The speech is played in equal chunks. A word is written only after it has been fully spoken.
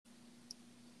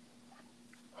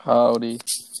Howdy.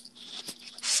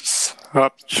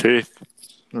 Up, Chief.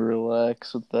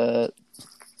 Relax with that.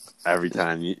 Every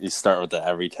time. You start with that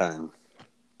every time.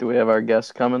 Do we have our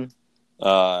guest coming?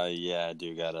 Yeah, I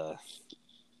do gotta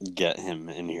get him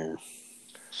in here.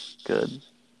 Good.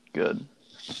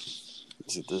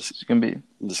 Is it this? It's going to be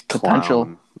This potential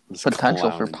clown. This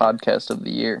potential for clown. podcast of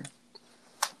the year.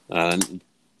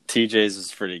 TJ's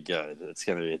is pretty good. It's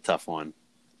gonna be a tough one.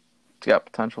 It's got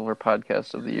potential for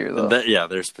podcast of the year, though. Yeah,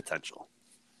 there's potential.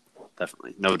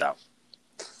 Definitely, no doubt.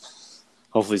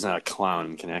 Hopefully, he's not a clown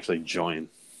and can actually join.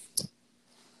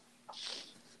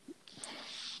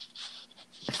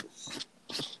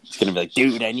 He's gonna be like,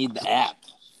 dude, I need the app.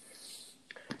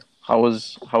 How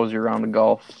was your round of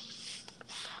golf?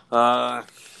 Not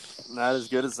as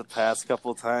good as the past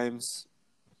couple times.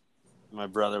 My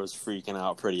brother was freaking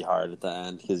out pretty hard at the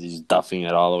end because he's duffing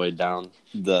it all the way down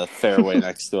the fairway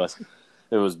next to us.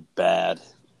 It was bad.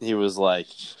 He was like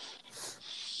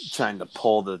trying to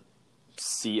pull the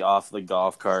seat off the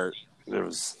golf cart. It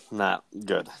was not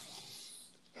good.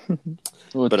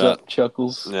 What's up,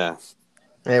 Chuckles? Yeah.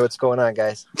 Hey, what's going on,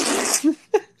 guys?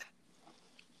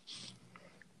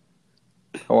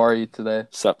 How are you today?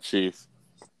 Sup, Chief?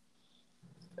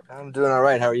 I'm doing all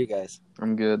right. How are you guys?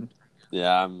 I'm good.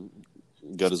 Yeah, I'm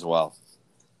good as well.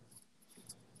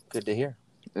 Good to hear.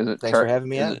 Is it Thanks for having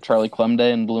me Is on. it Charlie Clem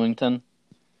Day in Bloomington?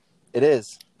 It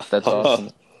is. That's awesome.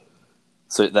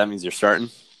 So that means you're starting?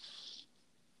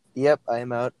 Yep, I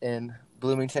am out in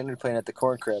Bloomington. We're playing at the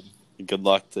Corn Crib. Good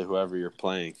luck to whoever you're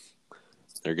playing.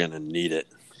 They're going to need it.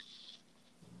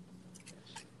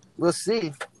 We'll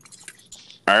see.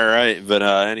 All right, but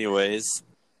anyways,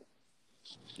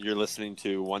 you're listening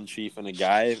to One Chief and a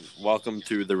Guy. Welcome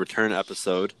to the return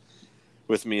episode.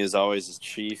 With me, as always, is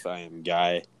Chief. I am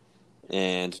Guy.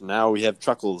 And now we have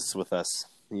Chuckles with us.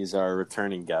 He's our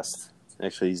returning guest.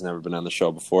 Actually, he's never been on the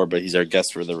show before, but he's our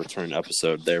guest for the return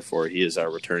episode. Therefore, he is our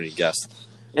returning guest.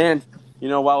 And, you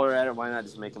know, while we're at it, why not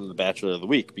just make him the Bachelor of the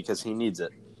Week? Because he needs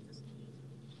it.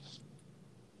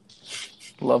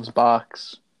 Loves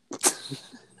box.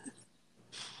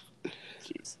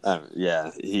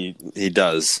 Yeah, he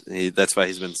does. That's why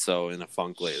he's been so in a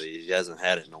funk lately. He hasn't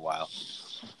had it in a while.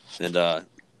 And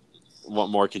what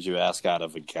more could you ask out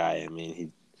of a guy? I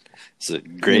mean, he's a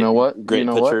great, great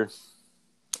pitcher.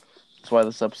 That's why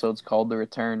this episode's called The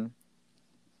Return.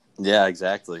 Yeah,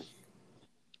 exactly.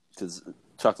 Because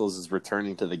Chuckles is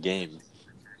returning to the game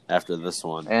after this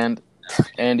one. And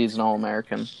he's an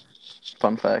All-American.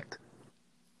 Fun fact.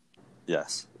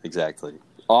 Yes, exactly.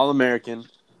 All-American.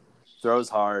 Throws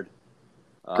hard.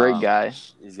 Great guy.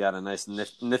 He's got a nice,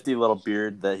 nifty little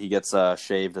beard that he gets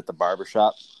shaved at the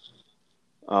barbershop.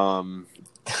 You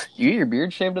get your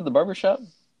beard shaved at the barbershop?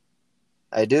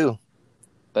 I do.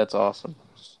 That's awesome.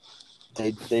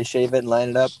 They shave it and line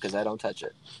it up because I don't touch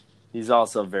it. He's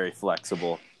also very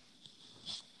flexible.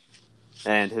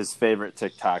 And his favorite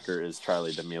TikToker is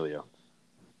Charlie D'Amelio.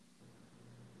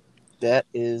 That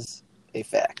is a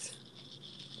fact.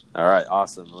 All right,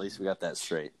 awesome. At least we got that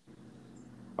straight.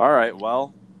 All right,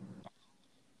 well,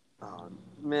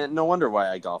 man, no wonder why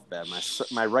I golf bad.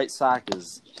 My right sock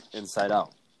is inside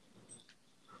out.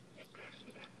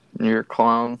 You're a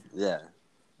clown. Yeah,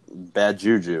 bad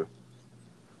juju.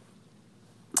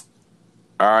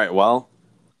 All right, well,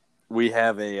 we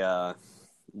have a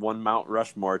one Mount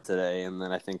Rushmore today, and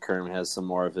then I think Kerm has some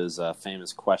more of his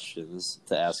famous questions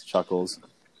to ask Chuckles.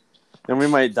 And we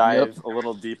might dive a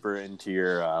little deeper into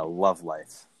your love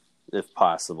life, if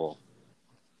possible.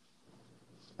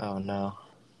 Oh, no.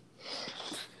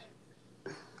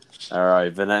 All right,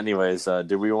 but anyways,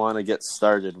 do we want to get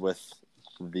started with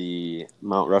the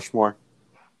Mount Rushmore?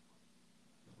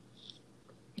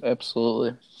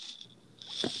 Absolutely.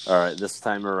 All right, this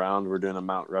time around, we're doing a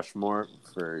Mount Rushmore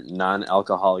for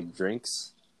non-alcoholic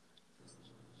drinks.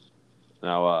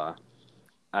 Now,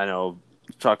 I know,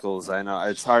 Chuckles, I know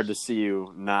it's hard to see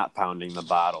you not pounding the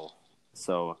bottle.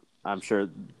 So I'm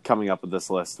sure coming up with this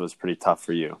list was pretty tough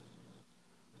for you.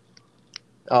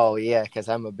 Oh, yeah, because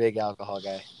I'm a big alcohol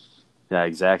guy. Yeah,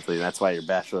 exactly. That's why you're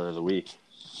Bachelor of the Week.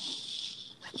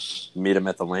 Meet him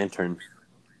at the Lantern.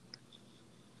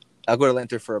 I'll go to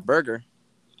Lantern for a burger.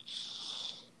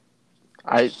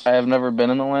 I have never been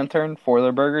in the Lantern for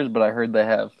their burgers, but I heard they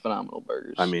have phenomenal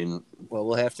burgers. I mean... Well,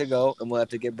 we'll have to go, and we'll have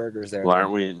to get burgers there. Well,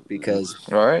 aren't we? Because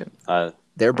all right.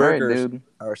 Their burgers all right, dude.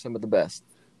 Are some of the best.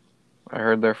 I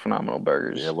heard they're phenomenal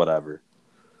burgers. Yeah, whatever.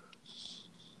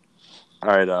 All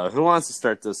right, who wants to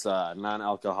start this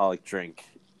non-alcoholic drink,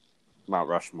 Mount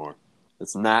Rushmore?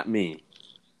 It's not me.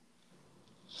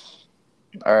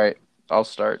 All right, I'll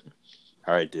start.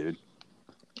 All right, dude.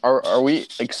 Are we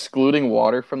excluding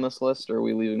water from this list, or are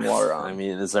we leaving water on? I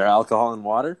mean, is there alcohol in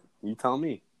water? You tell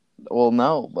me. Well,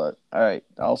 no, but all right,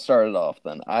 I'll start it off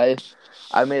then. I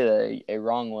made a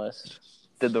wrong list,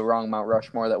 did the wrong Mount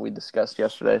Rushmore that we discussed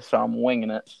yesterday, so I'm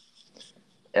winging it,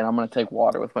 and I'm gonna take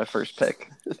water with my first pick.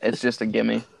 It's just a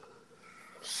gimme.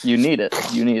 You need it.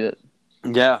 You need it.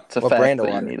 Yeah. It's a What fact brand of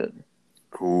that you water? need it.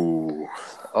 Ooh.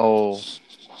 Oh,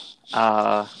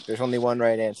 There's only one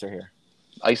right answer here.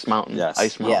 Ice Mountain. Yes.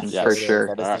 Ice Mountain Yes. for it is. sure.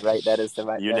 That is All the right. That is the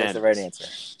right. That is the Unanimous. right answer.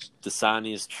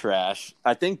 Dasani is trash.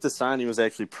 I think Dasani was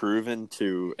actually proven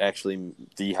to actually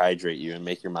dehydrate you and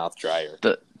make your mouth drier.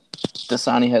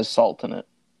 Dasani has salt in it.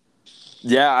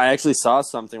 Yeah, I actually saw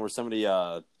something where somebody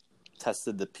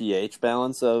tested the pH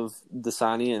balance of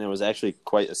Dasani, and it was actually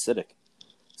quite acidic.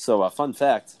 So, fun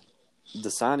fact,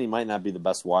 Dasani might not be the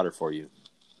best water for you.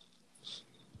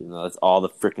 You know, that's all the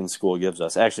freaking school gives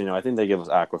us. Actually, no, I think they give us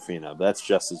Aquafina, but that's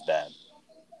just as bad.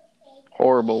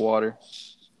 Horrible water.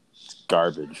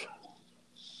 Garbage.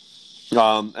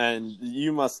 And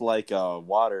you must like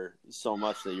water so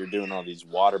much that you're doing all these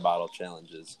water bottle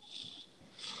challenges.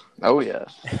 Oh yeah.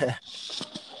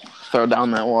 Throw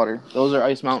down that water. Those are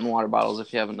Ice Mountain water bottles,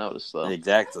 if you haven't noticed, though.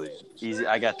 Exactly. Easy.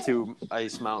 I got 2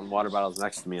 Ice Mountain water bottles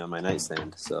next to me on my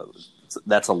nightstand, so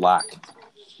that's a lock.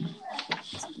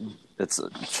 It's a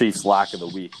Chiefs lock of the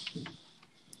week.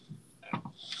 All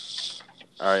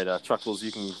right, Chuckles,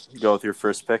 you can go with your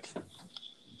first pick.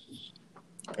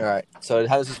 All right. So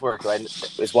how does this work?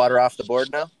 Is water off the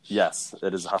board now? Yes,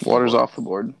 it is off. Water's the board. off the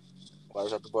board.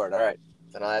 Water's off the board. All right.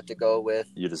 Then I'll have to go with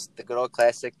You just the good old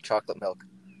classic chocolate milk.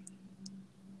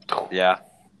 yeah.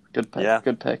 Good pick. Yeah.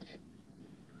 Good pick.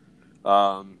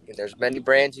 There's many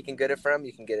brands you can get it from.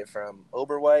 You can get it from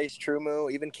Oberweis,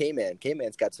 Trumu, even K-Man.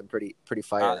 K-Man's got some pretty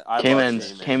fire. I love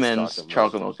K-Man's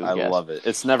chocolate milk is I gas. love it.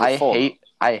 It's never full.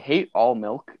 I hate all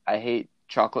milk. I hate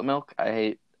chocolate milk. I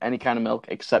hate any kind of milk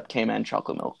except K-Man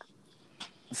chocolate milk.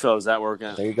 So is that what we're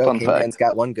gonna? There you go. Fun K-Man's fact.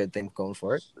 got one good thing going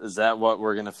for it. Is that what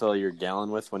we're gonna fill your gallon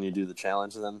with when you do the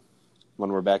challenge? Then,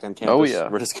 when we're back on campus, Oh, yeah.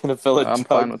 we're just gonna fill it. I'm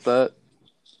fine with that.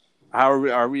 How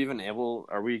are we even able?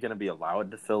 Are we gonna be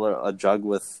allowed to fill a jug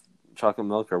with chocolate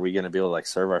milk? Are we gonna be able to like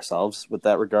serve ourselves with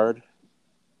that regard?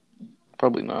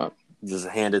 Probably not. Just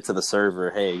hand it to the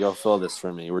server. Hey, go fill this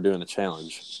for me. We're doing a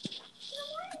challenge.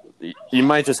 You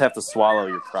might just have to swallow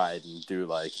your pride and do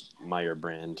like Meyer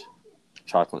brand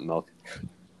chocolate milk.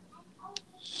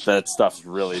 That stuff's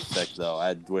really thick, though.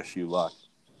 I'd wish you luck.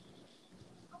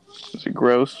 Is it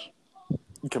gross?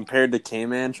 Compared to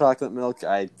K-Man chocolate milk,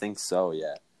 I think so.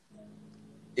 Yeah.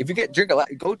 If you drink a lot,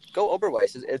 go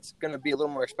Oberweis. It's going to be a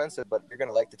little more expensive, but you're going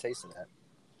to like the taste of that.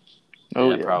 Oh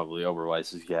yeah, probably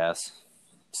Oberweis's gas,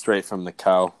 straight from the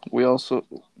cow. We also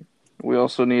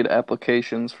need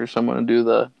applications for someone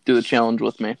to do the challenge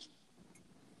with me.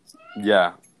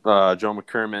 Yeah, Joe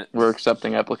McCormick. We're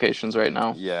accepting applications right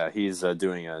now. Yeah, he's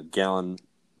doing a gallon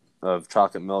of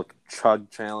chocolate milk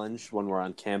chug challenge when we're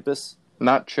on campus.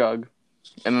 Not chug,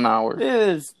 in an hour. It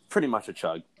is pretty much a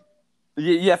chug.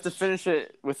 You have to finish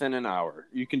it within an hour.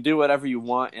 You can do whatever you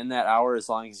want in that hour as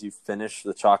long as you finish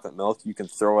the chocolate milk. You can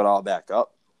throw it all back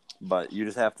up, but you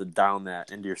just have to down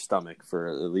that into your stomach for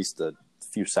at least a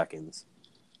few seconds.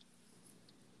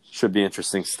 Should be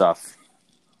interesting stuff.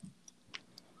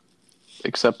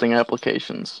 Accepting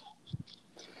applications.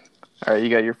 All right, you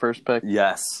got your first pick?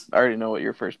 Yes. I already know what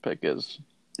your first pick is.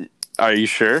 Are you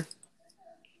sure?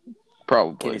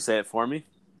 Probably. Can you say it for me?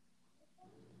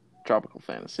 Tropical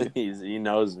Fantasy. He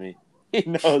knows me. He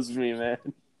knows me, man.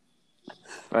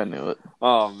 I knew it.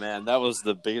 Oh, man, that was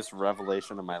the biggest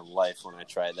revelation of my life when I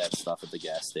tried that stuff at the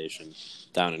gas station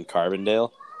down in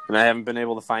Carbondale, and I haven't been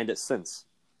able to find it since.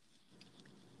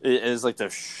 It is like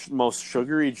the most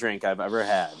sugary drink I've ever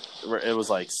had. It was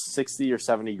like 60 or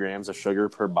 70 grams of sugar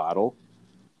per bottle,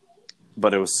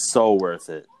 but it was so worth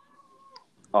it.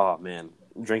 Oh, man.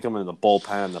 Drink them in the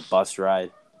bullpen on the bus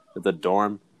ride at the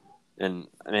dorm. And,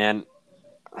 man,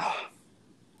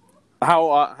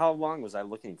 how long was I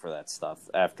looking for that stuff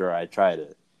after I tried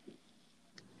it?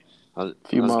 I was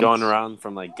months. Going around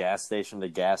from like gas station to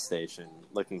gas station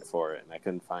looking for it, and I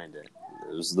couldn't find it.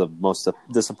 It was the most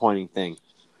disappointing thing.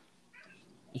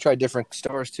 You tried different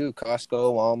stores too,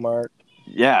 Costco, Walmart.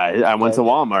 Yeah, I went to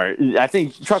Walmart. I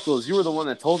think, Chuckles, you were the one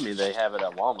that told me they have it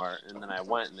at Walmart, and then I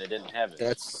went and they didn't have it.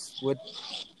 That's what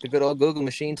the good old Google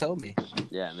machine told me.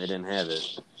 Yeah, and they didn't have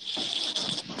it.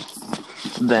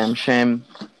 Damn shame.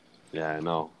 Yeah, I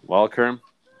know. Well, Kerm,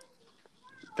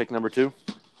 pick number 2.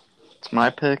 It's my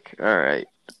pick. All right.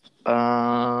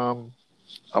 I'm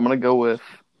gonna go with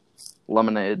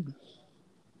lemonade.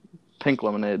 Pink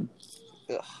lemonade.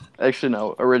 Ugh. Actually,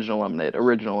 no. Original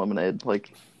lemonade.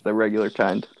 Like the regular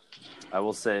kind. I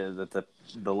will say that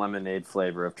the lemonade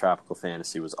flavor of Tropical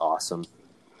Fantasy was awesome.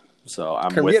 So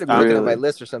I'm You with. had to be looking at my Really?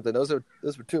 list or something. Those were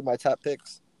two of my top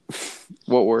picks.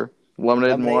 What were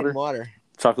lemonade and water?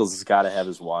 Chuckles has got to have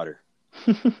his water.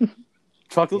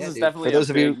 Chuckles is dude. definitely For those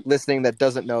a of big, you listening that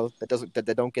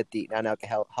don't get the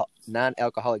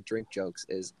non-alcoholic drink jokes,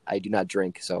 is I do not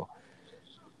drink, so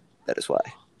that is why.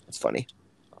 It's funny.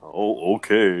 Oh,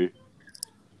 okay.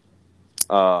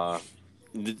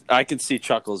 I could see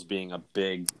Chuckles being a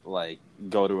big, like,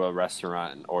 go to a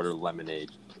restaurant and order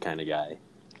lemonade kind of guy.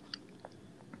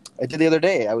 I did the other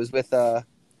day. I was with the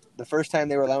first time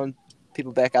they were allowing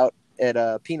people back out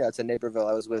at Peanuts in Naperville.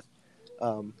 I was with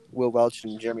Will Welch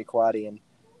and Jeremy Quaddy, and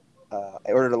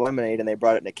I ordered a lemonade, and they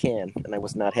brought it in a can, and I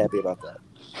was not happy about that.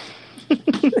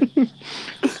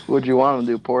 What'd you want them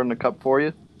to do? Pour it in a cup for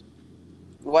you?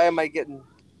 Why am I getting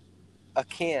a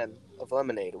can of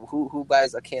lemonade? Who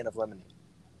buys a can of lemonade?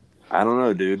 I don't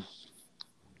know, dude.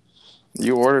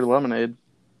 You ordered lemonade.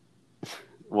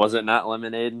 Was it not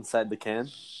lemonade inside the can?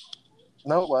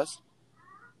 No, it was.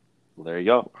 Well, there you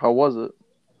go. How was it?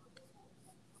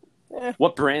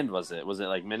 What brand was it? Was it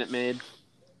like Minute Maid?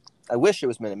 I wish it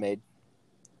was Minute Maid.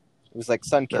 It was like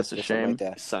Sunkist That's a or something shame. like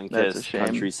that. That's a Sunkist, shame.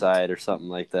 Countryside, or something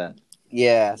like that.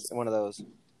 Yeah, one of those.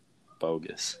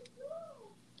 Bogus.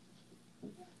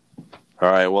 All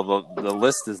right, well, the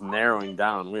list is narrowing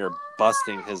down. We are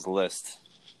busting his list,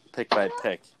 pick by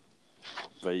pick.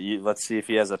 But let's see if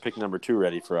he has a pick number 2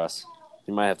 ready for us.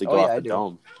 He might have to go off the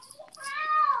dome.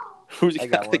 Who's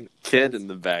got the kid in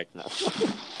the back now?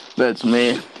 That's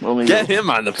me. Let me Get him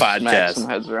on the smack podcast. some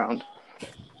heads around.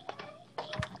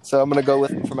 So I'm gonna go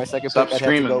with for my second Stop pick. I'd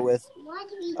screaming. have to go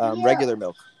with regular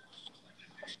milk.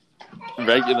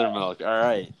 Regular milk. All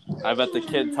right. I bet the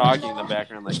kid talking in the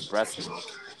background like breast milk.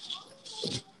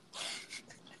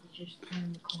 Just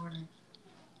in the corner.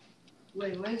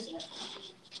 Wait, what is that?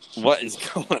 What is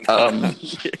going on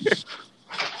here?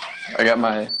 I got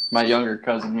my younger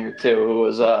cousin here too, who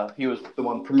was he was the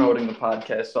one promoting the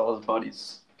podcast to all his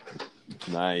buddies.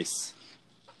 Nice.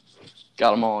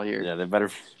 Got them all here. Yeah,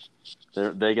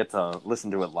 they get to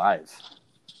listen to it live.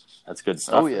 That's good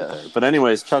stuff. Oh, right yeah. there. But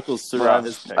anyways, Chuckles threw out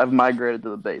his pick. I've migrated to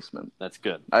the basement. That's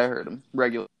good. I heard him.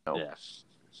 Regular milk. Yeah.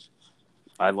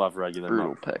 I love regular Brutal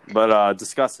milk. pick. But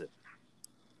discuss it.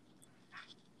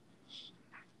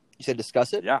 You said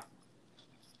discuss it? Yeah.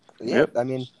 Yeah. Yep. I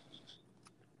mean,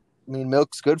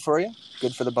 milk's good for you.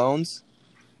 Good for the bones.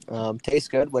 Tastes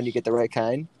good when you get the right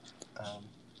kind.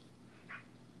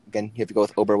 Again, you have to go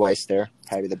with Oberweis there.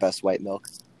 Probably the best white milk.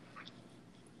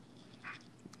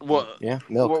 What? Yeah,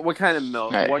 milk. What kind of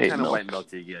milk? I What hate kind of milk. white milk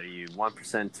do you get? Are you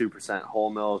 1%, 2% whole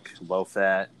milk, low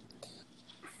fat?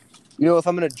 You know, if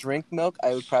I'm going to drink milk,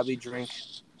 I would probably drink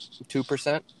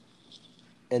 2%.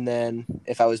 And then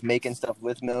if I was making stuff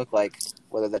with milk, like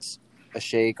whether that's a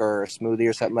shake or a smoothie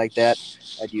or something like that,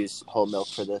 I'd use whole milk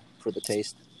for the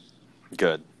taste.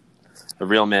 Good. A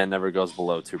real man never goes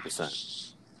below 2%.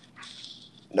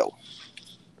 No.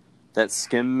 That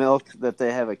skim milk that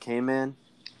they have at K-Man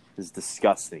is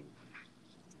disgusting.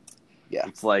 Yeah.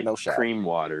 It's like no shot. cream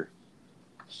water.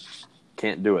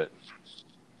 Can't do it.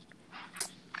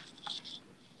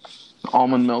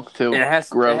 Almond milk too. It has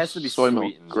Gross. to be Soy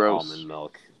sweetened milk. Gross. almond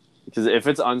milk. Because if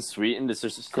it's unsweetened, it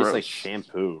just tastes Gross. like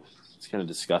shampoo. It's kind of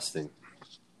disgusting.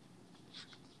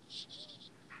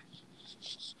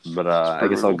 But I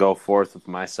guess I'll go forth with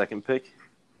my second pick.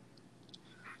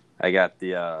 I got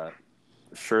the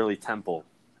Shirley Temple.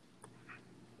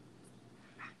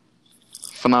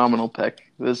 Phenomenal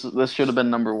pick. This should have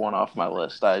been number 1 off my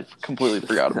list. I completely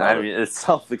forgot about I mean, it's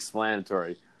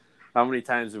self-explanatory. How many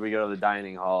times did we go to the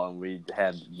dining hall and we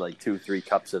had like 2-3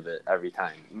 cups of it every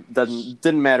time?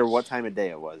 Didn't matter what time of day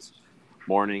it was,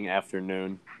 morning,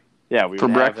 afternoon. Yeah, we For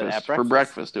would have it breakfast. at breakfast. For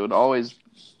breakfast, dude. Always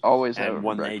have it And for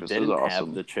when they breakfast. It was didn't awesome.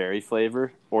 have the cherry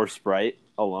flavor or Sprite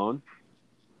alone,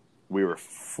 we were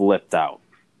flipped out.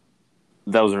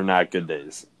 Those are not good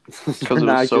days. Because it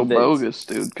was so bogus,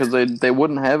 dude. Because they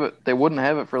wouldn't have it. They wouldn't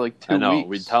have it for like 2 I know. weeks.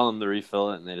 We'd tell them to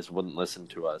refill it, and they just wouldn't listen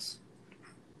to us.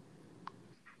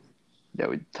 Yeah,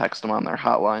 we'd text them on their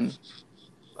hotline.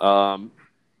 If On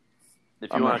you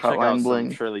their want to check out hotline some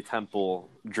bling. Shirley Temple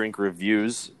drink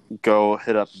reviews, go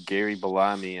hit up Gary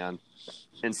Bellamy on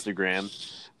Instagram.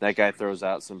 That guy throws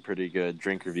out some pretty good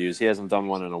drink reviews. He hasn't done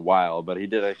one in a while, but he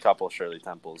did a couple Shirley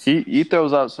Temples. He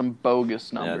throws out some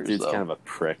bogus Yeah, numbers, dude's though. kind of a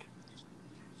prick.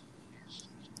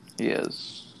 He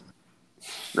is.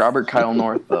 Robert Kyle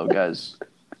North, though, guys.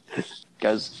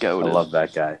 Guy's I goated love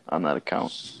that guy. on that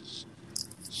account.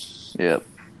 Yep.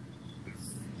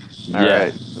 All Yeah.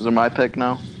 right. Is it my pick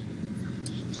now?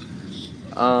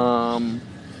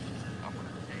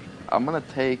 I'm gonna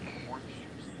take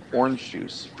orange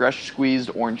juice, fresh squeezed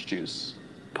orange juice.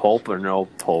 Pulp or no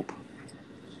pulp?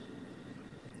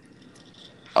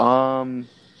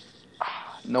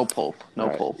 No pulp, no All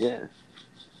right, pulp. yeah.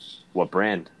 What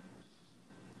brand?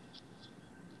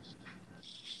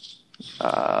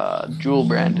 Jewel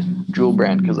brand,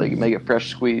 because they can make it fresh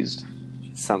squeezed,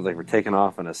 Sounds like we're taking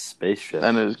off in a spaceship.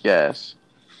 and it is gas.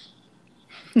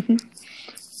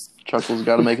 Chuckles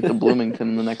got to make it to Bloomington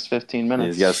in the next 15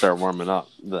 minutes. He's got to start warming up.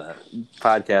 The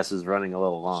podcast is running a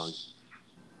little long.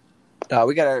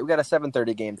 We got a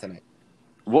 7:30 game tonight.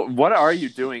 What are you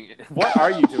doing? What are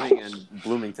you doing in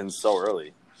Bloomington so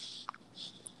early?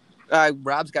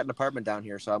 Rob's got an apartment down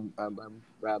here, so I'm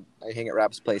Rob. I hang at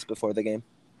Rob's place before the game.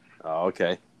 Oh,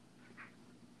 okay.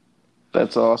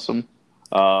 That's awesome.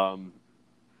 But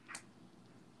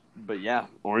yeah,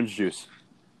 orange juice.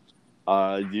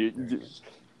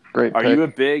 Great. Are pick. you a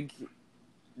big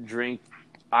drink?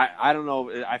 I don't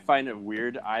know. I find it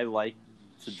weird. I like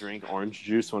to drink orange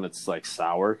juice when it's like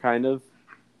sour, kind of.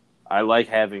 I like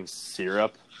having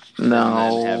syrup and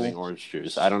then having orange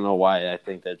juice. I don't know why. I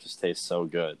think that just tastes so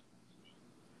good.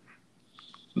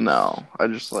 No, I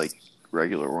just like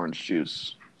regular orange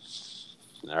juice.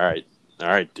 All right,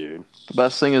 dude. The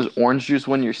best thing is orange juice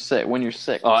when you're sick. When you're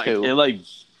sick, Oh, too. it like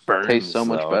burns. Tastes so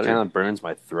much though. better. It kind of burns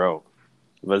my throat,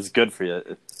 but it's good for you.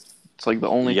 It's like the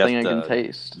only You got thing I can the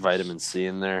taste. Vitamin C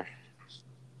in there.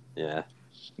 Yeah.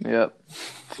 Yep.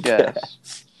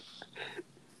 Yes.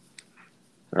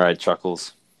 All right,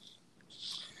 Chuckles.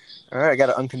 All right, I got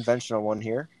an unconventional one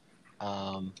here.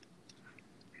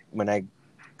 When I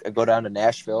go down to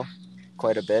Nashville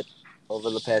quite a bit over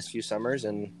the past few summers,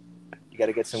 and you got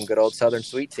to get some good old Southern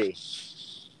sweet tea.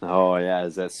 Oh yeah,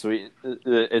 is that sweet?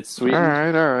 It's sweet. All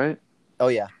right. Oh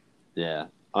yeah, Yeah,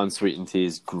 unsweetened tea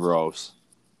is gross.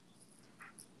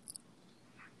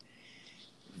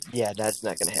 yeah, that's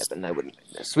not gonna happen. I wouldn't.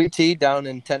 Sweet tea down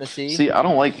in Tennessee. See, I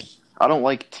don't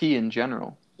like tea in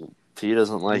general. Tea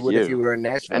doesn't like you would if you were in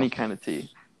Nashville. Any kind of tea.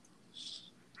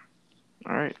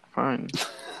 All right, fine.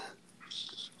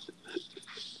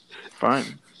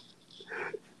 Fine.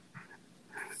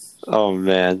 Oh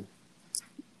man,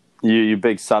 you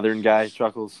big Southern guy,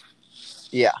 Chuckles.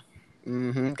 Yeah.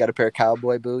 Mm-hmm. Got a pair of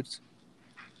cowboy boots.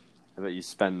 I bet you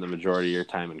spend the majority of your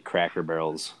time in Cracker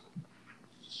Barrels.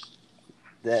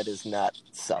 That is not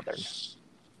Southern.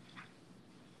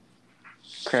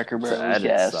 Cracker Barrel That is is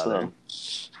gas, Southern.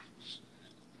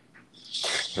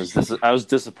 though. I was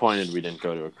disappointed we didn't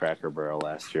go to a Cracker Barrel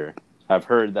last year. I've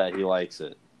heard that he likes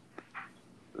it.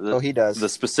 Oh, he does. The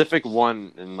specific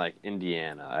one in like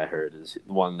Indiana, I heard, is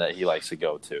one that he likes to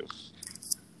go to.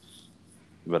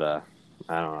 But I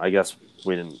don't know. I guess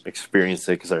we didn't experience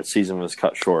it because our season was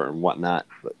cut short and whatnot.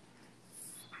 But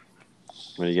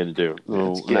what are you gonna do?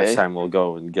 That's Next gay. time we'll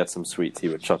go and get some sweet tea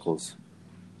with Chuckles.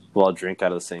 We'll all drink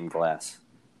out of the same glass.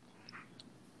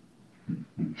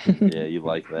 Yeah, you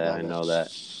like that. I know that.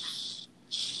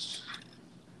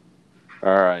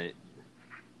 All right.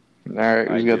 All right,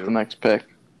 I we got do. the next pick.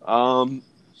 I'm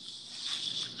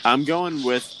going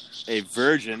with a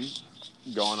virgin,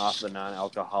 going off the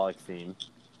non-alcoholic theme.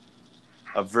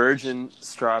 A virgin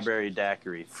strawberry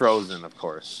daiquiri, frozen, of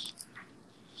course.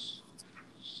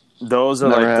 Those are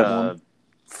Never like had the one.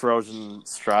 frozen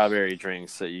strawberry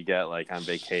drinks that you get like on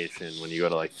vacation when you go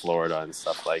to like Florida and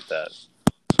stuff like that.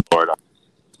 Florida.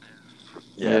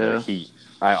 Yeah, the Yeah. heat.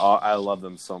 I love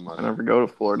them so much. I never go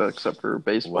to Florida except for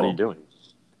baseball. What are you doing?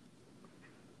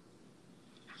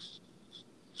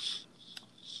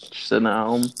 Just sitting at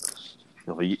home.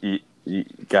 Well, you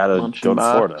gotta Lunch go and to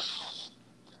box. Florida.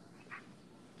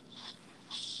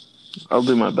 I'll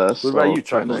do my best. What about I'll you,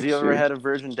 try Chuckles? next You ever year. had a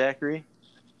virgin daiquiri?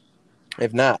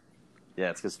 If not, Yeah,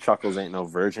 it's because Chuckles ain't no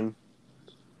virgin.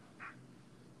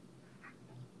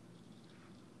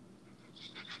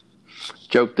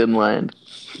 Joke didn't land.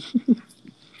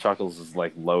 Chuckles is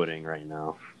like loading right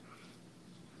now.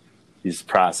 He's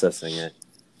processing it.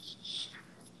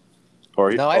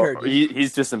 Or, No, I heard or you.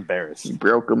 he's just embarrassed. You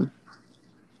broke him.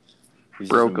 He's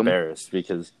broke just him. embarrassed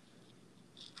because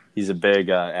he's a big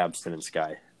abstinence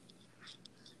guy.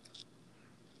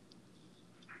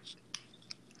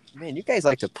 man, you guys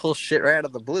like to pull shit right out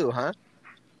of the blue, huh?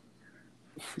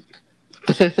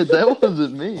 That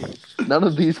wasn't me. None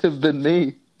of these have been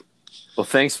me. Well,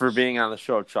 thanks for being on the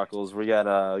show, Chuckles. We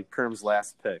got Kerm's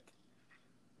last pick.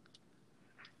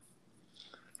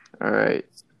 All right.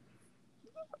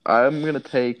 I'm going to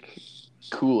take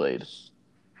Kool-Aid.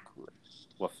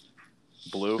 What?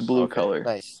 Blue? The blue Okay. color.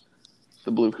 Nice.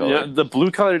 The blue color. Yeah, the blue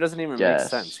color doesn't even Yes. make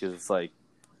sense because it's like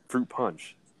fruit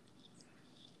punch.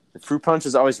 The fruit punch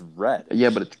is always red. Yeah,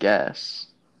 but it's gas.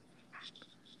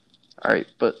 All right,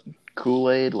 but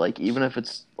Kool-Aid, like even if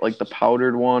it's like the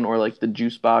powdered one or like the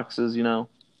juice boxes,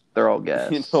 they're all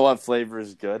gas. You know what flavor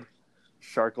is good?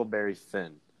 Sharkleberry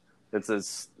Fin. It's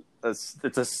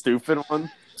a stupid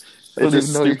one. I don't It's a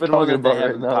even know what you're stupid one talking that they about have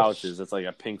right in now. pouches. It's like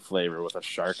a pink flavor with a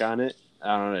shark on it.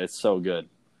 I don't know. It's so good.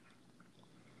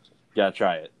 You gotta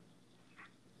try it.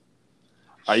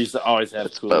 I used to always have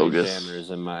It's Kool-Aid bogus.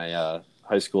 jammers in my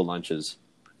high school lunches.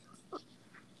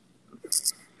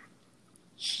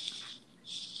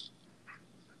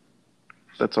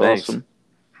 That's Thanks. awesome.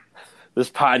 This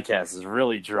podcast is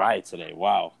really dry today.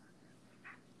 Wow.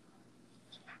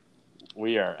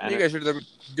 We are You guys are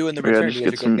doing the We gotta return. just You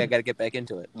guys get some- got to get back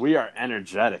into it. we are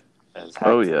energetic as heck.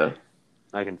 Oh, yeah. today.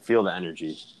 I can feel the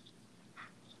energy.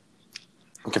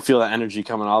 I can feel the energy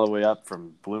coming all the way up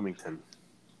from Bloomington.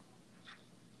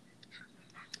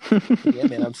 Yeah,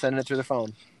 man, I'm sending it through the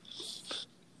phone.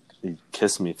 He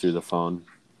kissed me through the phone.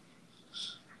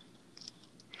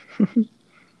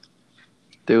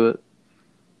 Do it.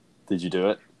 Did you do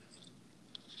it?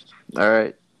 All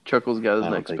right. Chuckles got his I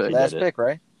don't next think pick. he Last did it. pick,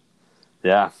 right?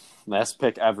 Yeah. Last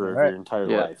pick ever of All right. your entire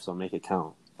Yeah. life, so make it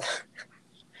count.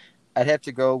 I'd have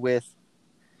to go with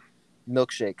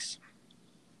milkshakes.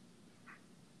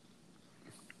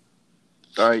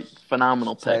 All right.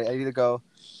 Phenomenal So pick. I either go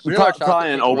vanilla or chocolate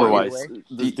Probably an cake or Oberweis. either way.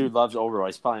 This dude loves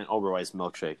Oberweis. Probably an Oberweis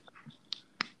milkshake.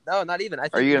 No, not even. I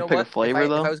think, Are you gonna know pick a what? flavor, if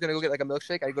though? I was gonna go get like a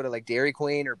milkshake, I'd go to like Dairy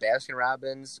Queen or Baskin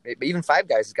Robbins. Even Five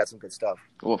Guys has got some good stuff.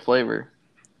 What flavor?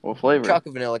 What flavor?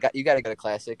 Chocolate vanilla. You got to get a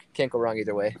classic. Can't go wrong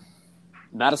either way.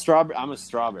 Not a strawberry. I'm a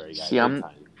strawberry guy. See, big I'm-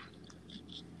 time.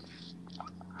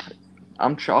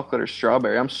 I'm chocolate or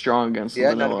strawberry. I'm strong against the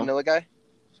Yeah, vanilla. not a vanilla guy.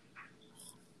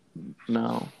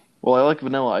 No. Well, I like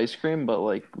vanilla ice cream, but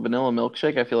like vanilla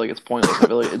milkshake, I feel like it's pointless. I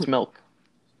feel like it's milk.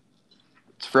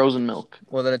 It's frozen milk.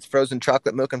 Well, then it's frozen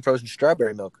chocolate milk and frozen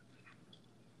strawberry milk.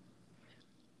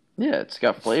 Yeah, it's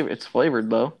got flavor. It's flavored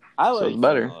though. I So like it's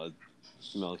better. vanilla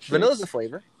milkshakes. Vanilla's a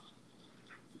flavor.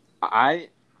 I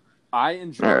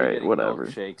enjoy All right, getting whatever.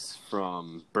 milkshakes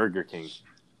from Burger King.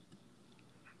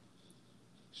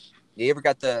 You ever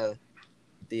got the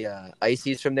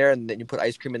ices from there, and then you put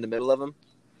ice cream in the middle of them?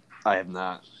 I have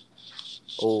not.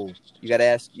 Oh, you got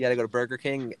to go to Burger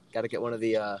King. Got to get one of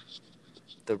the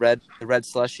red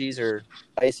slushies or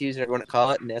ices, or whatever you want to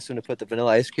call it, and ask them to put the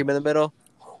vanilla ice cream in the middle.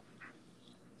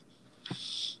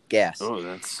 Gas. Oh,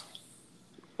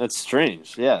 that's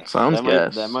strange. Yeah, Sounds that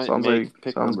gas. That might Sounds make like-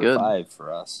 pick sounds number good. 5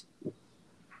 for us.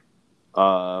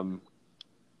 Well,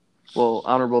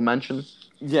 honorable mention.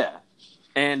 Yeah.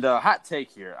 And hot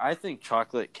take here. I think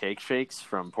chocolate cake shakes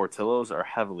from Portillo's are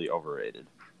heavily overrated.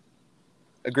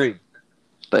 Agreed.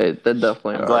 They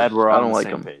definitely I'm are. glad we're I on don't the like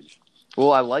same them. page.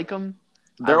 Well, I like them.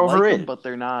 They're I like 'em, overrated. but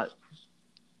they're not.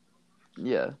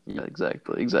 Yeah,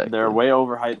 exactly. They're way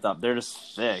overhyped up. They're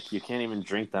just thick. You can't even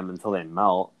drink them until they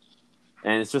melt.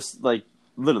 And it's just like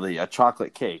literally a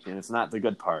chocolate cake, and it's not the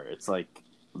good part. It's like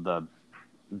the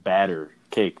batter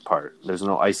cake part. There's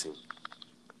no icing.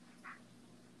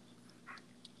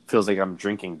 Feels like I'm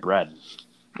drinking bread.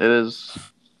 It is.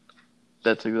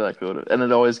 That's exactly what it is. And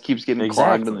it always keeps getting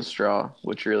clogged in Exactly. the straw,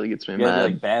 which really gets me You gotta mad.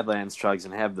 do like Badlands chugs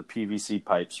and have the PVC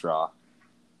pipe straw.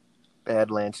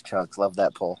 Badlands chugs. Love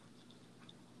that pull.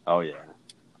 Oh yeah.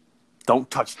 Don't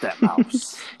touch that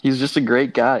mouse. He's just a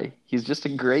great guy. He's just a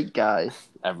great guy.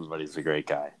 Everybody's a great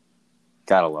guy.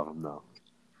 Gotta love him though.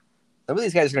 Some of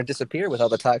these guys are going to disappear with all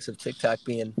the talks of TikTok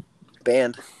being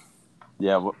banned.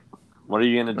 Yeah. What are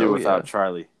you gonna do Oh, without yeah.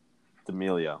 Charlie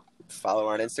D'Amelio? Follow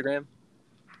her on Instagram.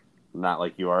 Not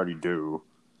like you already do.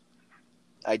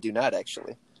 I do not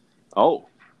actually. Oh,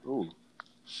 ooh,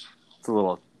 it's a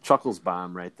little Chuckles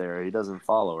bomb right there. He doesn't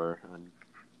follow her on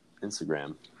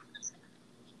Instagram.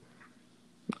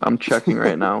 I'm checking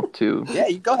right now to Yeah,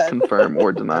 you go ahead. confirm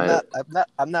or deny it.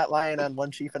 I'm not lying on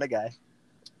one chief and a guy.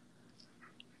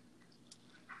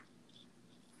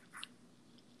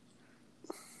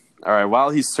 All right, while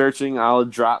he's searching, I'll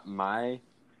drop my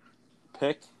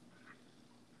pick.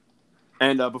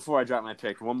 And before I drop my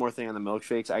pick, one more thing on the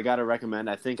milkshakes. I got to recommend,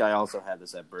 I think I also had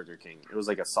this at Burger King. It was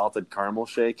like a salted caramel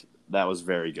shake. That was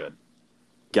very good.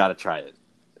 Got to try it.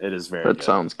 It is very That good.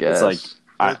 sounds gas. It's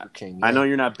like, Burger King. I know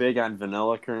you're not big on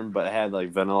vanilla cream, but it had like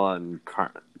vanilla and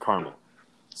caramel.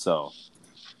 So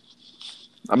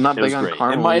I'm not it was big on great.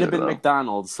 caramel. It might have either, been though.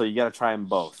 McDonald's, so you got to try them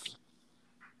both.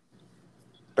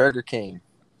 Burger King.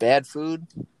 Bad food.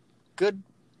 Good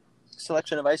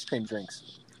selection of ice cream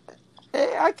drinks.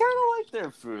 Hey, I kind of like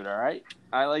their food, all right?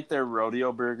 I like their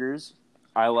rodeo burgers.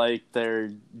 I like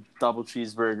their double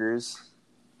cheeseburgers.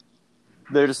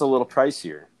 They're just a little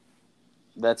pricier.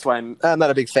 That's why I'm not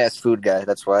a big fast food guy.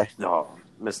 That's why. oh,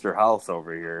 Mr. Health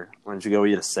over here. Why don't you go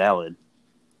eat a salad?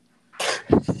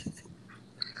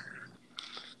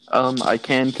 I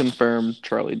can confirm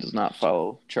Charlie does not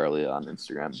follow Charlie on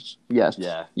Instagram yet.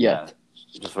 Yeah.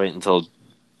 Just wait until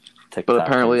TikTok. But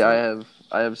apparently, comes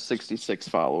I have 66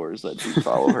 followers that do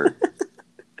follow her,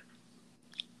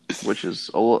 which is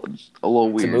a little It's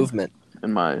weird. a movement.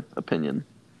 In my opinion.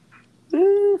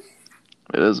 It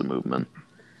is a movement.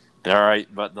 All right,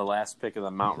 but the last pick of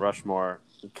the Mount Rushmore,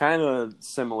 kind of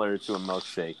similar to a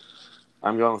milkshake.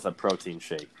 I'm going with a protein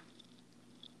shake.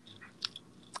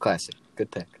 Classic.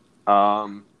 Good pick.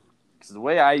 Because the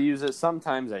way I use it,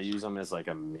 sometimes I use them as like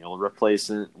a meal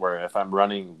replacement, where if I'm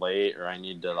running late or I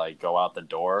need to like go out the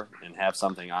door and have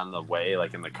something on the way,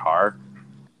 like in the car,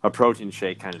 a protein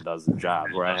shake kind of does the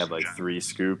job. Where I have like 3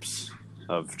 scoops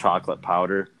of chocolate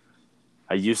powder.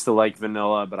 I used to like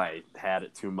vanilla, but I had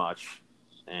it too much,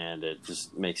 and it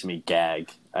just makes me gag.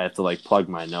 I have to like plug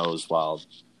my nose while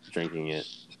drinking it,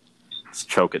 just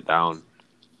choke it down.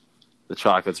 The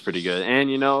chocolate's pretty good, and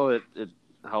it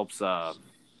helps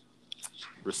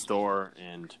restore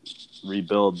and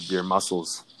rebuild your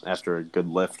muscles after a good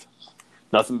lift.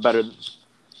 Nothing better.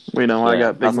 We know I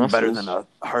got big nothing muscles. better than a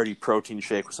hearty protein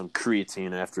shake with some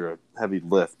creatine after a heavy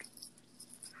lift.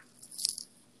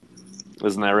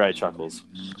 Isn't that right, Chuckles?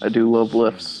 I do love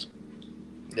lifts.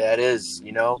 That is,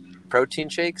 protein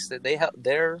shakes.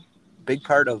 They're a big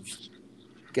part of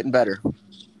getting better.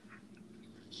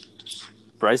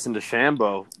 Bryson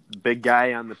DeChambeau, big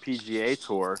guy on the PGA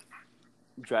Tour,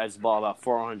 drives the ball about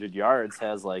 400 yards,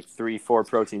 has like 3-4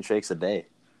 protein shakes a day.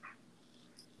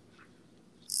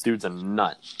 Dude's a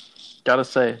nut. Gotta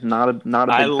say, not a big fan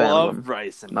I of love him.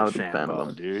 Bryson Not a big fan of DeChambeau,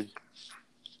 him. dude.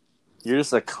 You're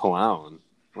just a clown.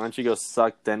 Why don't you go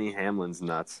suck Denny Hamlin's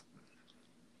nuts?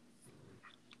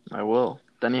 I will.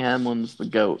 Denny Hamlin's the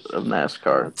GOAT of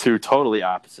NASCAR. 2 totally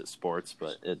opposite sports,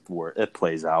 but it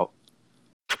plays out.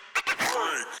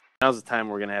 Now's the time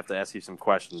we're going to have to ask you some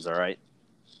questions, all right?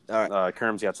 All right.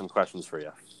 Kerm's got some questions for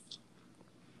you.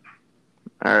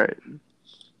 All right.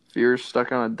 If you're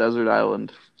stuck on a desert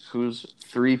island, who's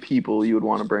 3 people you would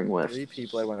want to bring with? 3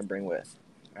 people I want to bring with.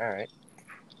 All right.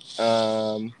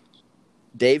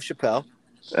 Dave Chappelle.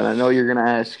 And I know you're going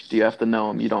to ask, do you have to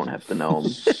know him? You don't have to know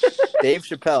him. Dave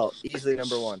Chappelle, easily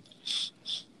number 1.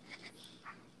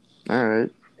 All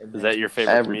right. Is that your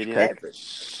favorite Average comedian? pick.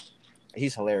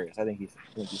 He's hilarious. I think he's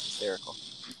hysterical.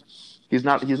 He's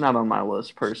not on my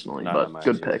list personally, Not on but mine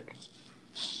good either. pick.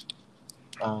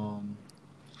 I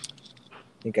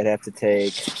think I'd have to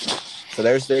take. So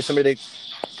there's somebody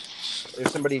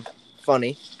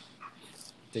funny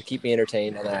to keep me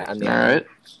entertained on the All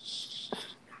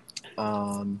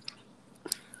right.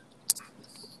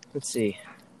 Let's see.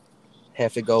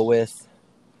 Have to go with.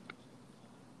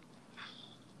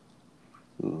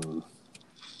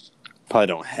 Probably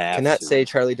don't have Cannot to. say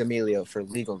Charlie D'Amelio for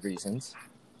legal reasons.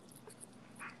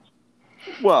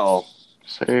 Well,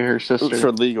 Say her sister.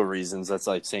 for legal reasons, that's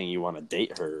like saying you want to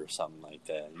date her or something like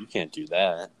that. You can't do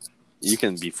that. You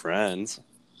can be friends.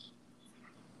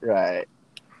 Right.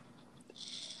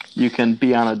 You can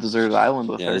be on a deserted island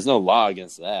with Yeah, her. there's no law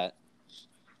against that.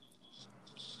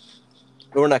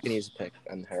 But we're not going to use a pick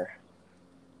on her.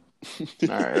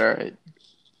 All right.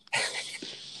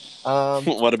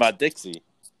 What about Dixie?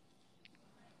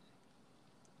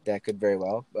 That could very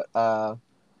well. But, I'd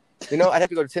have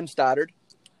to go to Tim Stoddard.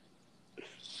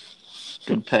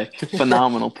 Good pick.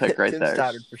 Phenomenal pick right Tim there.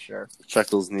 Stoddard for sure.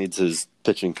 Chuckles needs his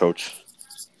pitching coach.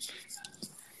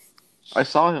 I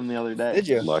saw him the other day. Did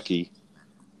you? Lucky.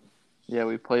 Yeah,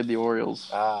 we played the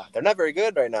Orioles. They're not very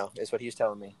good right now, is what he's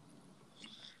telling me.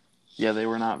 Yeah, they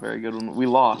were not very good when we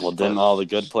lost. Well, didn't but all the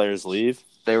good players leave?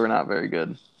 they were not very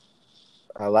good.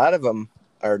 A lot of them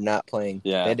are not playing.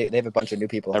 Yeah. They have a bunch of new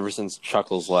people. Ever since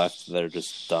Chuckles left, they're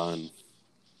just done.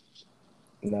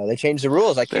 No, they changed the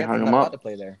rules. I can't. hung I'm him not up. allowed to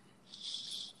play there.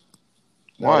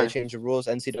 No, Why? they changed the rules.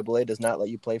 NCAA does not let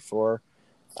you play for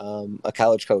a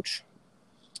college coach.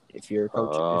 If your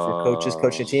coach is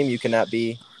coaching a team, you cannot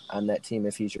be on that team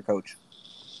if he's your coach.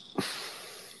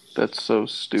 That's so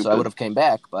stupid. So I would have came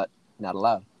back, but not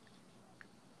allowed.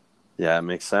 Yeah, it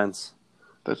makes sense.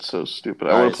 That's so stupid.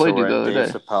 I would have played you the other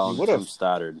Dave day. Chappelle You and would've. Tim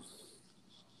Stoddard.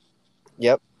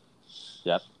 Yep.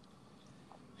 Yep.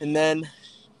 And then,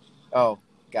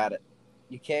 got it.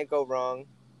 You can't go wrong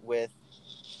with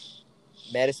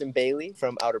Madison Bailey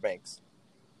from Outer Banks.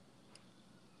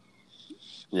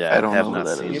 Yeah, I don't have know not who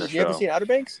that seen is. the You haven't show. seen Outer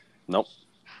Banks? Nope.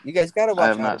 You guys gotta watch I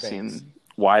have Outer not Banks. seen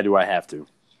Why do I have to?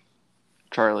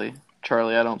 Charlie.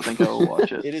 I don't think I will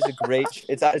watch it. It is a great.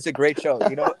 It's a great show. I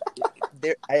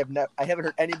haven't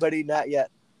heard anybody not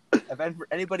yet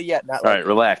anybody yet not All like right, it.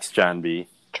 relax, John B.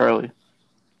 Charlie.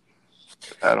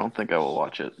 I don't think I will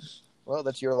watch it. Well,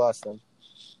 that's your loss then.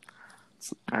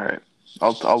 All right.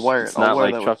 I'll wear it. It's I'll not wear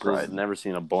like that with Chuckles pride. has never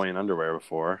seen a boy in underwear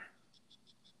before.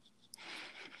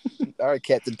 All right,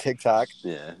 Captain TikTok.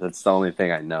 Yeah, that's the only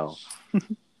thing I know.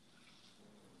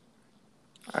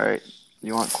 All right.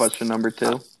 You want question number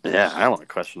 2? Yeah, I want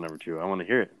question number 2. I want to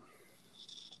hear it.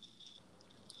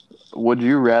 Would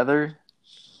you rather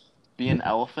be an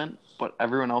elephant, but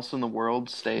everyone else in the world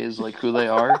stays like who they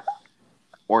are,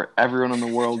 or everyone in the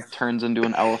world turns into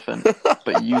an elephant,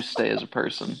 but you stay as a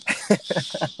person?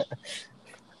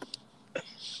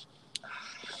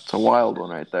 It's a wild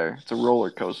one right there. It's a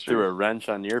roller coaster. Threw a wrench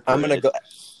on your I'm parade.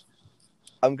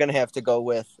 gonna have to go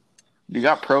with. You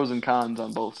got pros and cons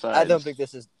on both sides. I don't think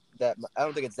it's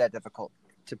that difficult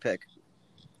to pick.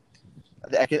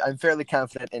 I'm fairly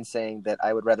confident in saying that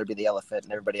I would rather be the elephant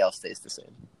and everybody else stays the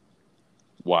same.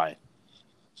 Why?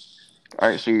 All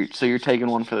right, so you're taking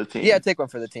one for the team. Yeah, take one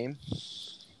for the team.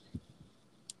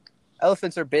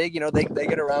 Elephants are big, they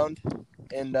get around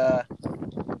and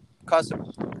cause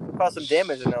some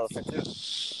damage to an elephant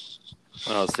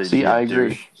too. I'll say See, be a I agree.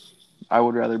 douche. I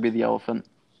would rather be the elephant.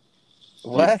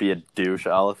 What? You'd be a douche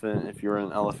elephant if you were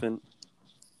an elephant.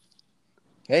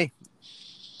 Hey,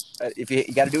 if you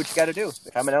got to do what you got to do.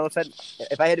 If I'm an elephant,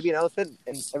 if I had to be an elephant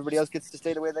and everybody else gets to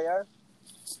stay the way they are,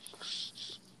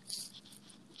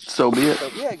 So be it. so,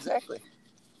 yeah, exactly.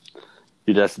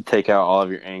 You'd have to take out all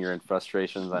of your anger and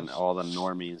frustrations on all the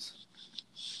normies.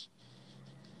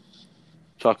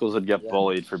 Chuckles would get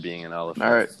bullied for being an elephant.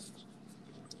 All right.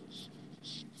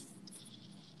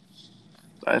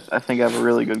 I think I have a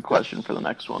really good question for the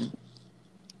next one.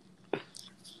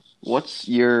 What's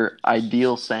your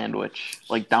ideal sandwich?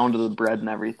 Like down to the bread and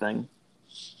everything.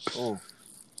 Oh,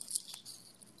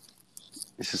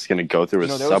 He's just going to go through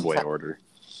his Subway order.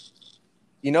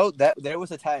 that there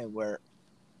was a time where,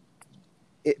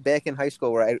 back in high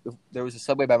school, where there was a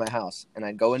Subway by my house, and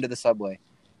I'd go into the Subway,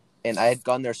 and I had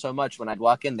gone there so much. When I'd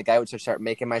walk in, the guy would just start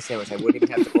making my sandwich. I wouldn't even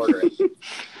have to order it.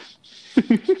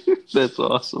 That's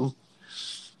awesome.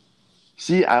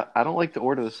 See, I don't like to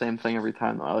order the same thing every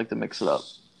time, though. I like to mix it up.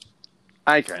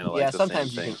 I kind of like the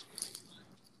sometimes same you thing.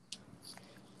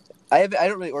 I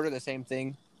don't really order the same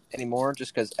thing anymore,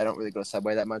 just because I don't really go to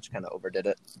Subway that much. Kind of overdid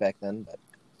it back then, but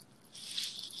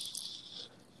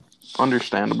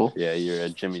Understandable. Yeah, you're a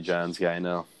Jimmy John's guy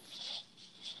now.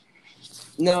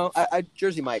 no, I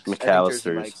Jersey Mike's. I think Jersey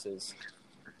McAllister's. Mike's is.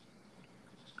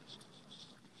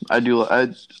 I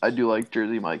do like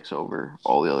Jersey Mike's over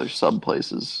all the other sub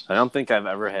places. I don't think I've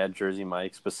ever had Jersey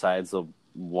Mike's besides the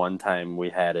one time we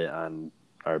had it on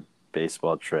our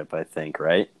baseball trip, I think,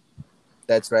 right?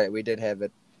 That's right. We did have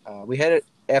it. We had it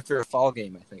after a fall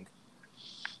game, I think.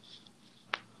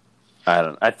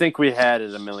 I think we had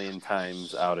it a million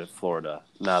times out at Florida,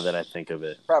 now that I think of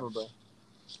it. Probably.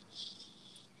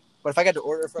 But if I got to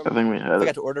order from, I think we had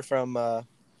it.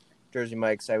 Jersey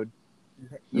Mike's, I would.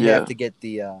 You Yeah. have to get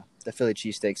the Philly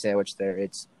cheesesteak sandwich there.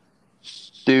 It's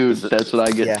Dude, that's what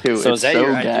I get Yeah. too. So It's is that so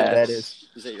your idea? gas. that is.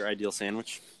 Is that your ideal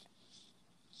sandwich?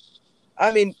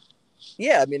 I mean,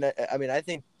 yeah. I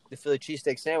think the Philly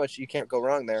cheesesteak sandwich. You can't go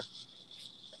wrong there.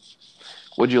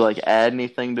 Would you add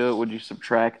anything to it? Would you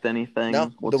subtract anything?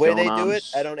 No, What's the way going they do on? it,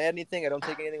 I don't add anything. I don't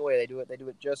take anything away. They do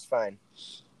it just fine.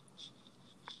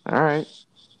 All right.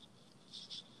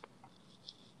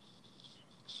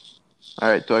 All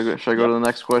right. Should I go to the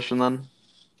next question then?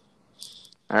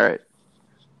 All right.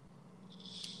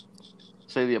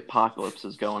 Say the apocalypse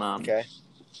is going on. Okay.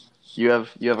 You have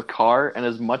a car and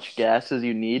as much gas as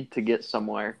you need to get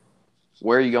somewhere.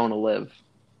 Where are you going to live?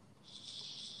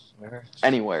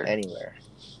 Anywhere. Anywhere.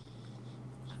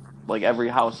 Like every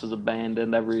house is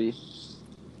abandoned. Every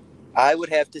I would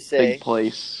have to say big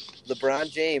place. LeBron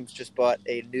James just bought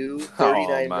a new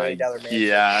 $39 million mansion.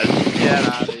 Yeah, get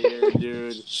out of here,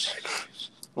 dude.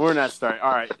 We're not starting.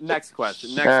 All right, next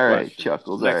question. Next All right, question.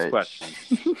 Chuckles. Next all right.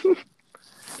 question.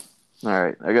 All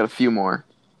right. I got a few more.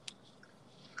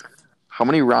 How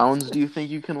many rounds do you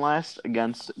think you can last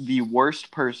against the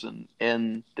worst person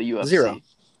in the UFC? Zero.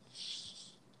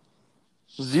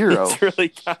 He's really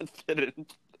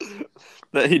confident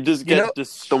that he just gets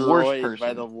destroyed person.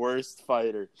 by the worst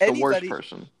fighter. The worst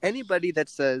person. Anybody that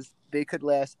says they could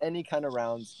last any kind of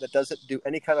rounds, that doesn't do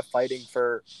any kind of fighting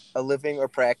for a living or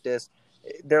practice,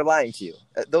 they're lying to you.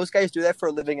 Those guys do that for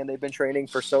a living, and they've been training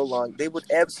for so long. They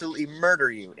would absolutely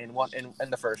murder you in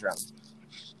the first round.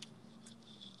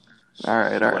 All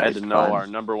right. Glad to know fine. our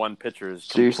number one pitcher is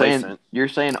So complacent. you're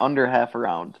saying under half a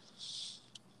round.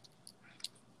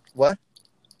 What?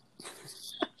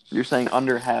 You're saying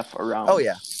under half a round. Oh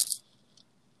yeah.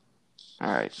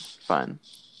 All right, fine,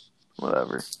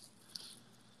 whatever.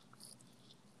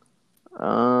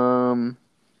 All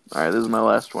right, this is my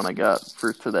last one I got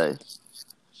for today.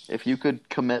 If you could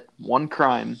commit one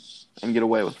crime and get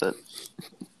away with it,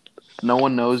 no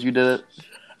one knows you did it.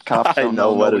 Cops I don't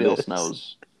know know. what Nobody it else is.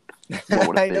 knows. What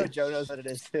would it I be? know Joe knows what it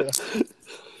is too.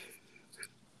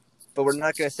 But we're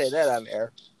not going to say that on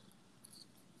air.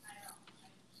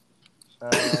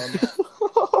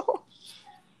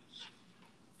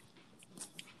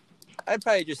 I'd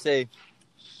probably just say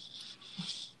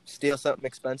steal something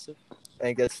expensive. I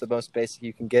think that's the most basic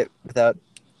you can get without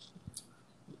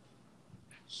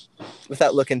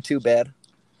looking too bad.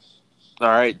 All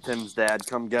right, Tim's dad,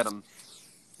 come get him.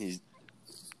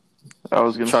 I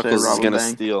was gonna say Chuckles is rob a gonna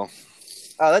bank. steal.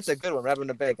 Oh, that's a good one. Robbing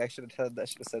a bank. I should have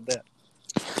said that.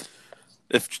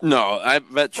 I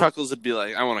bet Chuckles would be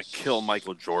like, I want to kill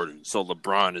Michael Jordan, so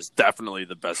LeBron is definitely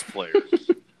the best player.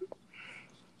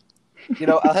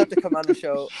 I'll have to come on the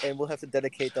show and we'll have to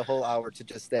dedicate the whole hour to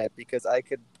just that because I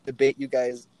could debate you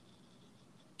guys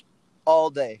all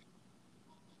day.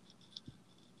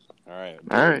 All right.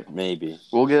 All right. Maybe.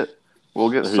 We'll get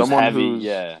Who's someone heavy,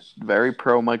 who's very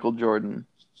pro Michael Jordan,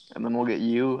 and then we'll get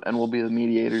you, and we'll be the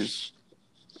mediators.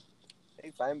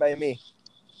 Hey, fine by me.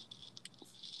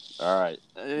 All right.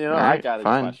 All I right, got a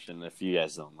fine. question if you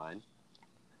guys don't mind.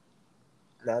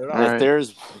 Not at all. All right. If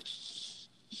there's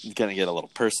gonna get a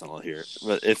little personal here,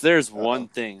 but if there's one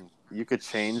thing you could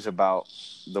change about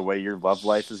the way your love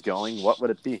life is going, what would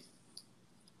it be?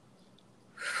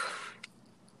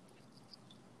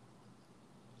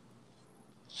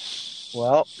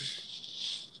 Well,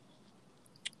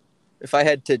 if I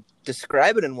had to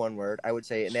describe it in one word, I would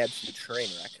say an absolute train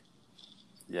wreck.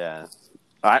 Yeah,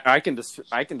 I can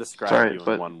describe Sorry, you in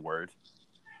but- one word.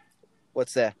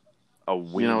 What's that? A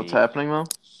weenie. You know what's happening though?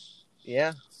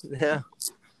 Yeah.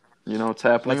 You know what's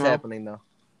happening What's though? happening though?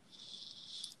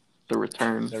 The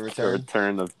return. The The return.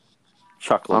 return of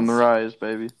Chuckles. On the rise,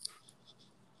 baby.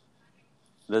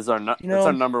 This is our that's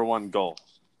our number one goal.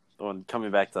 When coming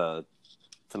back to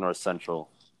North Central,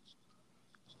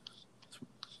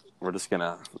 we're just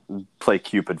gonna play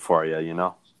Cupid for you, you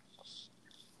know.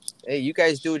 Hey, you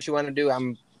guys do what you want to do.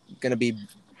 I'm gonna be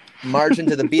marching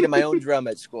to the beat of my own drum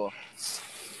at school.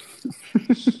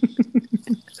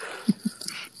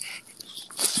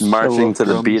 Marching to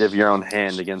the drums. beat of your own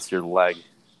hand against your leg.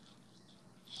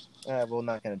 We're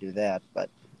not gonna do that, but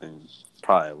And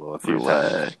probably will a few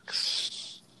times.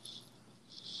 Relax.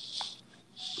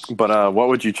 But what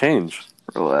would you change?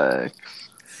 Relax.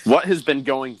 What has been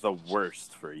going the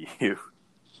worst for you?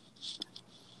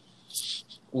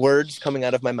 words coming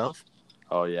out of my mouth.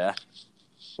 Oh yeah.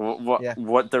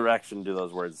 What direction do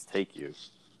those words take you?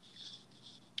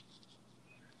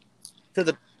 To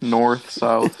the North,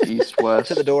 south, east, west.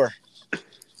 to the door.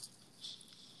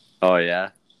 Oh yeah.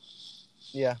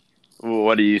 Yeah. Well,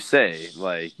 what do you say?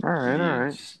 Like, All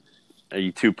right. Are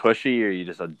you too pushy? Or are you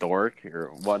just a dork? Or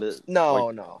what is?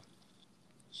 No.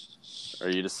 Or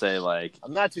you just say like,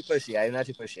 I'm not too pushy. I'm not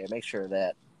too pushy. I make sure of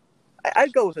that.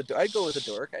 I'd go with a dork. I'd call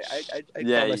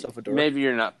myself a dork. maybe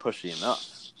you're not pushy enough.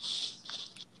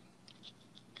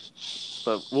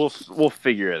 But we'll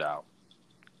figure it out.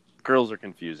 Girls are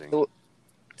confusing.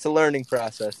 It's a learning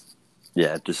process.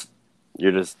 Yeah,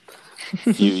 you're just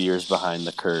a few years behind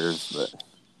the curve, but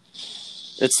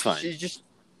it's fine. It's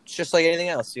just like anything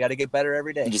else. You got to get better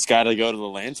every day. You just got to go to the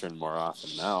Lantern more often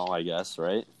now, I guess,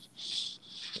 right?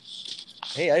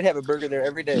 Hey, I'd have a burger there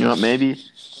every day. You know what?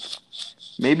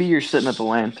 Maybe you're sitting at the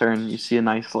Lantern. You see a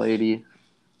nice lady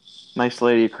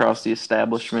across the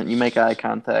establishment. You make eye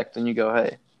contact and you go,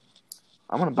 "Hey,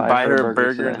 I'm gonna buy her a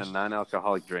burger and today." a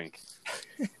non-alcoholic drink,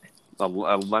 a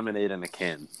lemonade in a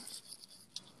can.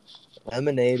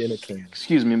 Lemonade in a can.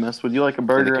 Excuse me, miss. Would you like a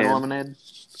burger and can. lemonade?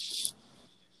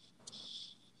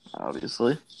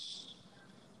 Obviously.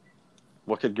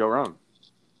 What could go wrong?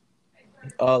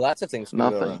 Oh, lots of things can go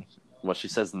Nothing. wrong. What, she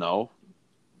says no?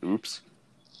 Oops.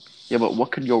 Yeah, but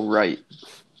what could go right?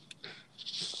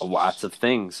 Lots of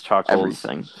things, Chuckles.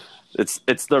 Everything. It's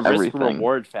the Everything.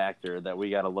 risk-reward factor that we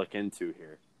got to look into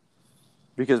here.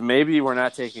 Because maybe we're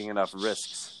not taking enough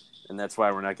risks, and that's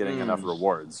why we're not getting enough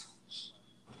rewards.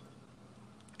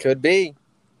 Could be.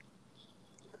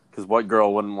 Because what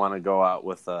girl wouldn't want to go out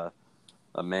with a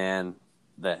man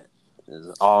that is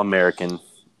all-American,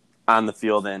 on the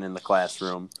field and in the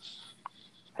classroom,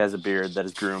 has a beard that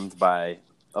is groomed by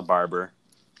a barber.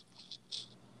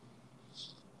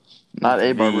 Not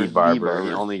a barber, The the barber. barber.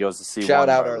 He only goes to see Shout one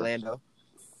out barber. Orlando.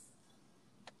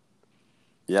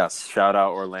 Yes, shout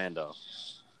out Orlando.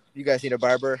 You guys need a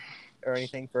barber or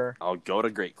anything for? I'll go to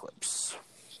Great Clips.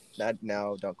 Don't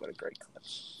go to Great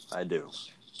Clips. I do.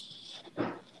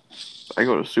 I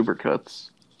go to Supercuts.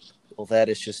 Well, that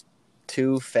is just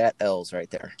 2 fat L's right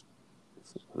there.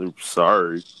 Oops,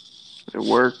 sorry. It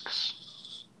works.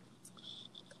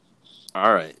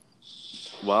 All right.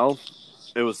 Well,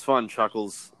 it was fun,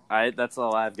 Chuckles. That's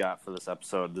all I've got for this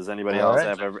episode. Does anybody All else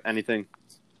right. have anything?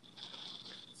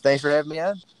 Thanks for having me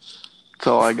on. That's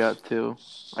all I got too.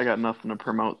 I got nothing to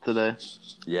promote today.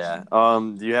 Yeah.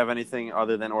 Do you have anything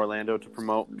other than Orlando to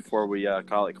promote before we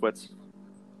call it quits?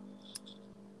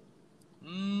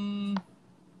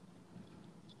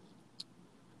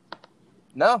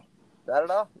 No, not at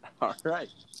all. All right.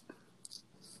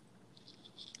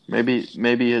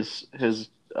 Maybe his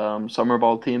summer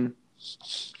ball team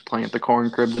playing at the Corn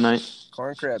Crib tonight.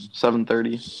 Corn crib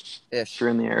 7:30. ish. If you're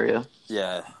in the area.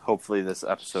 Yeah. Hopefully this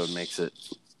episode makes it.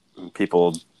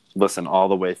 People listen all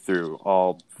the way through,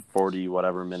 all 40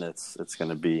 whatever minutes it's going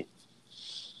to be.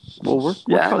 Well, we're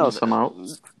Yeah, I know cutting some out.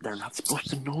 They're not supposed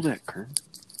to know that, Kern.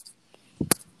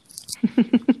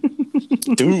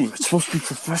 Dude, it's supposed to be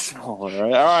professional. All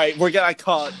right, we're gonna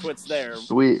call it quits there.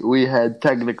 We had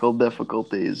technical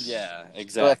difficulties. Yeah,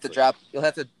 exactly. You'll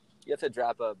have to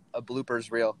drop a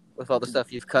bloopers reel with all the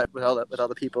stuff you've cut with all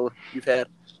the people you've had.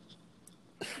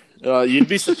 You'd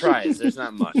be surprised. There's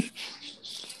not much.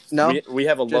 No, we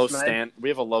have a low just mine? We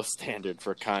have a low standard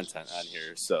for content on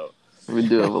here, so We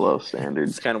do have a low standard.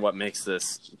 it's kind of what makes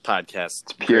this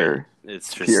podcast Pure. great.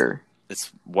 It's just Pure.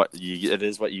 It's what it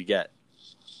is what you get.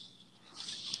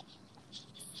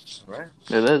 right.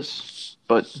 It is.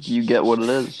 But you get what it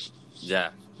is. Yeah,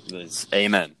 it's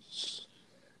amen.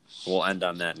 We'll end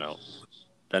on that note.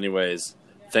 Anyways,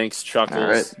 thanks, Chuckles. All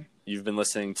right. You've been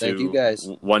listening to Thank you, guys.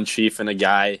 One Chief and a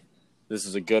Guy. This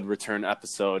is a good return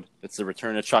episode. It's the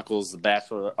return of Chuckles, the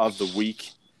Bachelor of the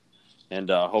Week. And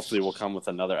hopefully we'll come with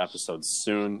another episode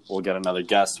soon. We'll get another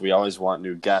guest. We always want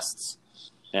new guests.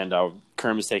 And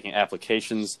Kerm is taking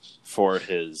applications for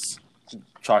his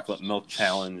chocolate milk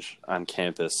challenge on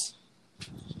campus.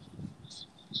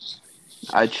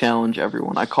 I challenge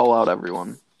everyone. I call out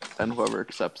everyone. And whoever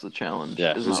accepts the challenge.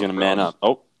 Yeah, is who's not going to man fraud. up?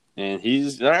 Oh, and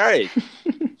he's all right.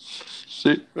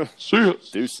 See ya.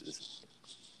 Deuces.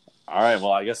 All right,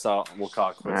 well, I guess we'll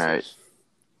call it quits. All right.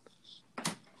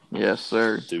 Yes,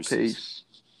 sir. Deuces. Peace.